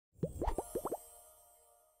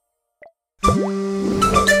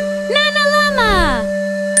Nana Llama!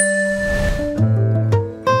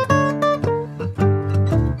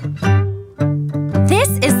 This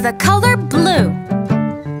is the color blue.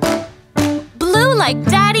 Blue like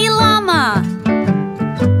Daddy Llama.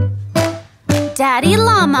 Daddy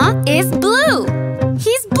Llama is blue.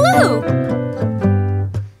 He's blue.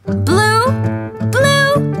 Blue,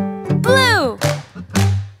 blue, blue.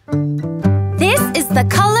 This is the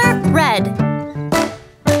color red.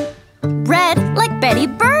 Red like Betty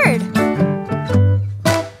Bird.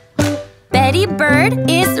 Betty Bird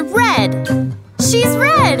is red. She's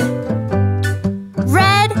red.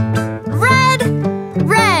 Red, red,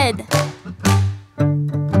 red.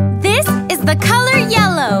 This is the color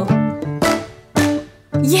yellow.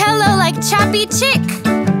 Yellow like Chappie Chick.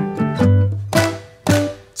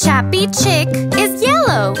 Chappie Chick is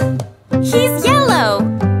yellow. He's yellow.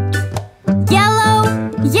 Yellow,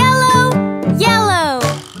 yellow, yellow.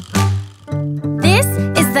 This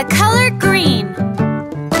is the color green.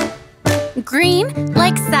 Green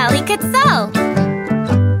like Zally Quetzal.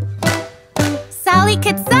 Zally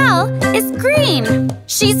Quetzal is green.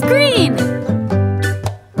 She's green.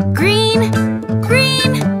 Green,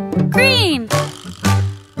 green, green.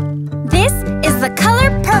 This is the color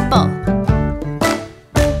purple.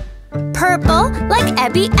 Purple like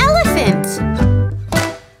Ebi Elephant.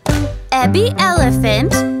 Ebi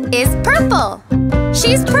Elephant is purple.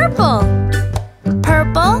 She's purple.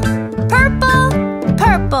 Purple, purple,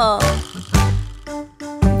 purple.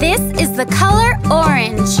 This is the color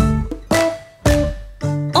orange.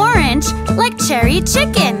 Orange like Cherry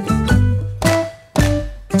Chicken.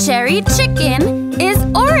 Cherry Chicken is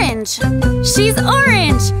orange. She's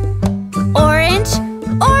orange. Orange,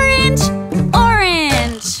 orange,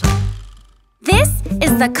 orange. This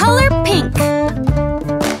is the color pink.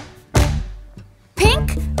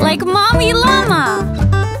 Pink like Mommy Llama.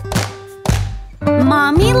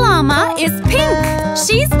 Mommy Llama is pink.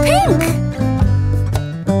 She's pink.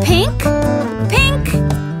 Pink, pink,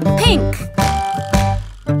 pink.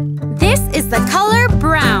 This is the color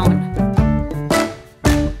brown.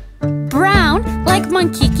 Brown like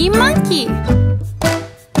Monkiki Monkey.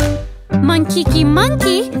 Monkiki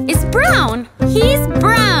Monkey is brown. He's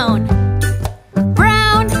brown.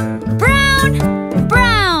 Brown, brown,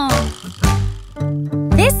 brown.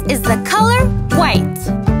 This is the color white.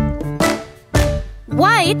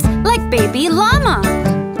 White like Baby Llama.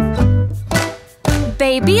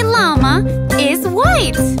 Baby Llama is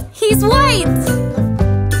white. He's white.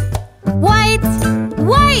 White,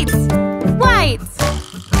 white, white.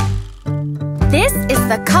 This is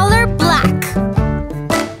the color black.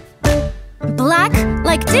 Black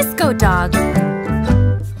like Disco Dog.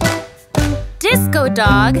 Disco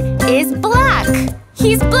Dog is black.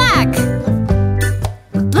 He's black.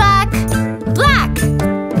 Black, black,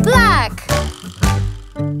 black.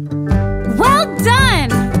 Well done!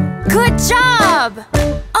 Good job!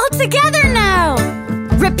 All together now!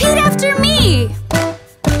 Repeat after me!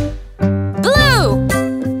 Blue,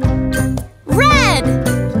 red,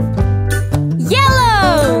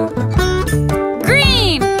 yellow,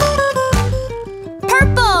 green,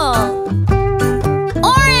 purple,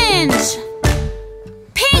 orange,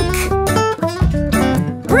 pink,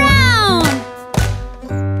 brown,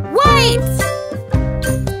 white,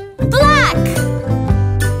 black.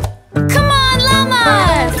 Come on,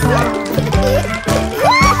 llamas!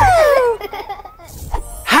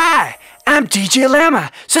 Hi, I'm DJ Llama.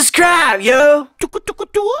 Subscribe, yo!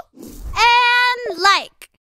 And like.